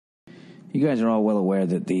You guys are all well aware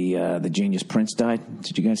that the genius Prince died.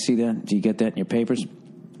 Did you guys see that? Did you get that in your papers?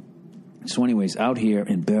 So anyways, out here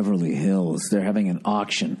in Beverly Hills, they're having an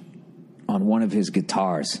auction on one of his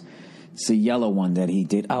guitars. It's a yellow one that he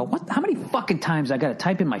did. Oh, what? How many fucking times I got to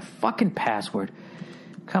type in my fucking password?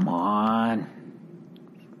 Come on.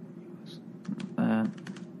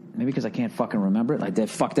 Maybe because I can't fucking remember it. I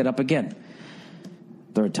fucked it up again.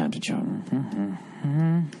 Third time's a charm.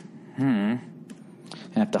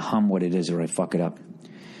 I have to hum what it is or I fuck it up.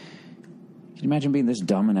 Can you imagine being this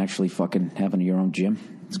dumb and actually fucking having your own gym?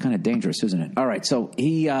 It's kind of dangerous, isn't it? All right, so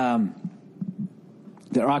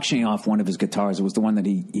they're auctioning off one of his guitars. It was the one that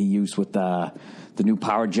he used with the new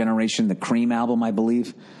Power Generation, the Cream album, I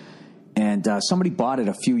believe. And somebody bought it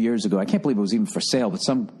a few years ago. I can't believe it was even for sale, but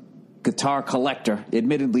some guitar collector,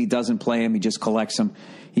 admittedly doesn't play him, he just collects them.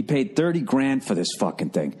 He paid $30,000 for this fucking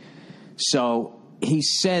thing. So he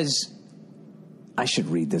says, I should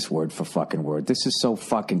read this word for fucking word. This is so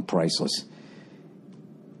fucking priceless.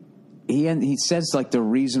 He says, like, the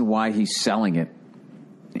reason why he's selling it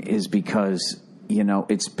is because, you know,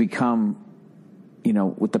 it's become, you know,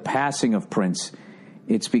 with the passing of Prince,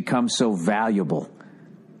 it's become so valuable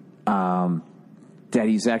that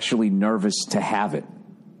he's actually nervous to have it.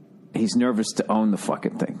 He's nervous to own the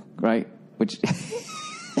fucking thing, right? Which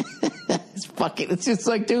it's just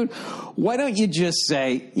like, dude, why don't you just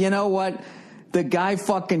say, you know what? The guy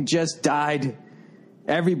fucking just died.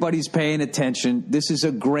 Everybody's paying attention. This is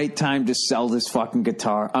a great time to sell this fucking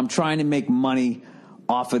guitar. I'm trying to make money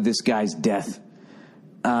off of this guy's death.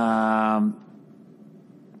 Why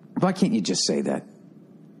can't you just say that?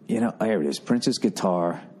 You know, here it is. Prince's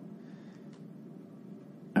guitar.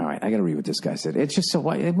 All right, I got to read what this guy said. It's just so,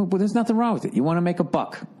 there's nothing wrong with it. You want to make a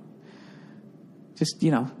buck. Just,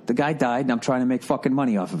 you know, the guy died and I'm trying to make fucking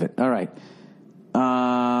money off of it. All right.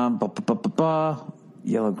 Yellow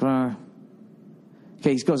Grr.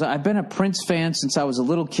 Okay, he goes, I've been a Prince fan since I was a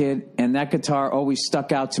little kid, and that guitar always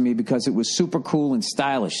stuck out to me because it was super cool and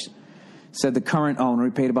stylish, said the current owner. He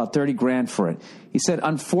paid about $30,000 for it. He said,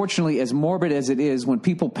 unfortunately, as morbid as it is, when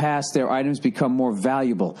people pass, their items become more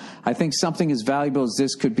valuable. I think something as valuable as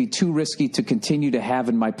this could be too risky to continue to have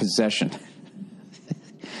in my possession.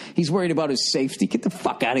 He's worried about his safety. Get the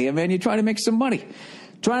fuck out of here, man. You're trying to make some money.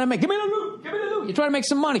 Give me the loot. Give me the loot. You're trying to make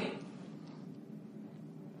some money.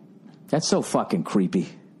 That's so fucking creepy.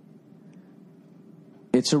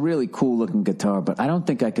 It's a really cool looking guitar, but I don't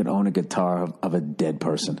think I could own a guitar of a dead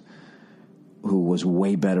person who was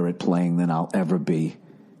way better at playing than I'll ever be.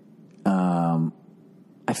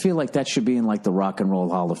 I feel like that should be in like the Rock and Roll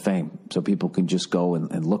Hall of Fame so people can just go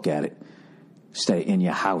and look at it. Stay in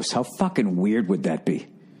your house. How fucking weird would that be?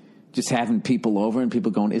 Just having people over and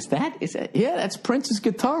people going, is that? Yeah, that's Prince's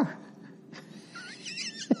guitar.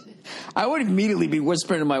 I would immediately be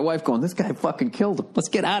whispering to my wife going, this guy fucking killed him. Let's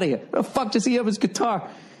get out of here. Where the fuck does he have his guitar?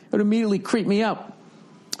 It would immediately creep me out.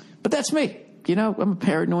 But that's me. You know, I'm a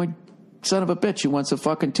paranoid son of a bitch who wants a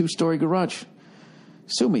fucking 2-story garage.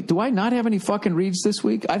 Sue me. Do I not have any fucking reads this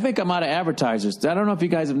week? I think I'm out of advertisers. I don't know if you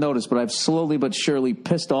guys have noticed, but I've slowly but surely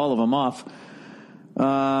pissed all of them off.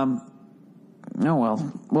 Oh,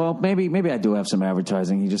 well. Well, maybe I do have some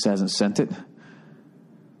advertising. He just hasn't sent it.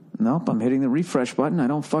 Nope, I'm hitting the refresh button. I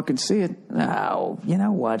don't fucking see it. Oh, you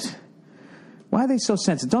know what? Why are they so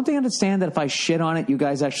sensitive? Don't they understand that if I shit on it, you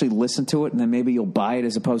guys actually listen to it, and then maybe you'll buy it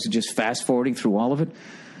as opposed to just fast-forwarding through all of it?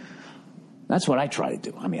 That's what I try to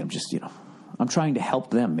do. I mean, I'm just, you know, I'm trying to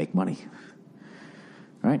help them make money.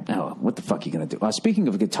 All right? Now, what the fuck are you going to do? Speaking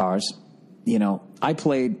of guitars, you know, I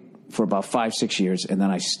played for about 5-6 years, and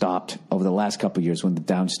then I stopped over the last couple of years when the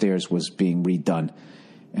downstairs was being redone.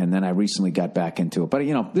 And then I recently got back into it. But,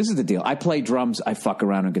 you know, this is the deal. I play drums. I fuck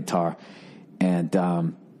around on guitar. And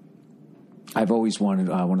I've always wanted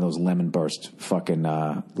one of those lemon burst fucking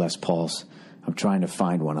Les Pauls. I'm trying to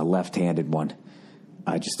find one, a left-handed one.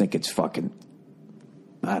 I just think it's fucking,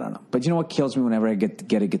 I don't know. But you know what kills me whenever I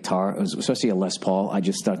get a guitar, especially a Les Paul? I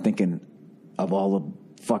just start thinking of all the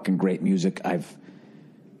fucking great music I've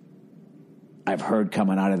heard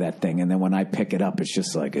coming out of that thing. And then when I pick it up, it's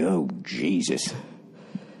just like, oh, Jesus.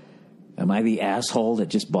 Am I the asshole that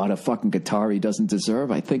just bought a fucking guitar he doesn't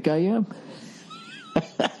deserve? I think I am.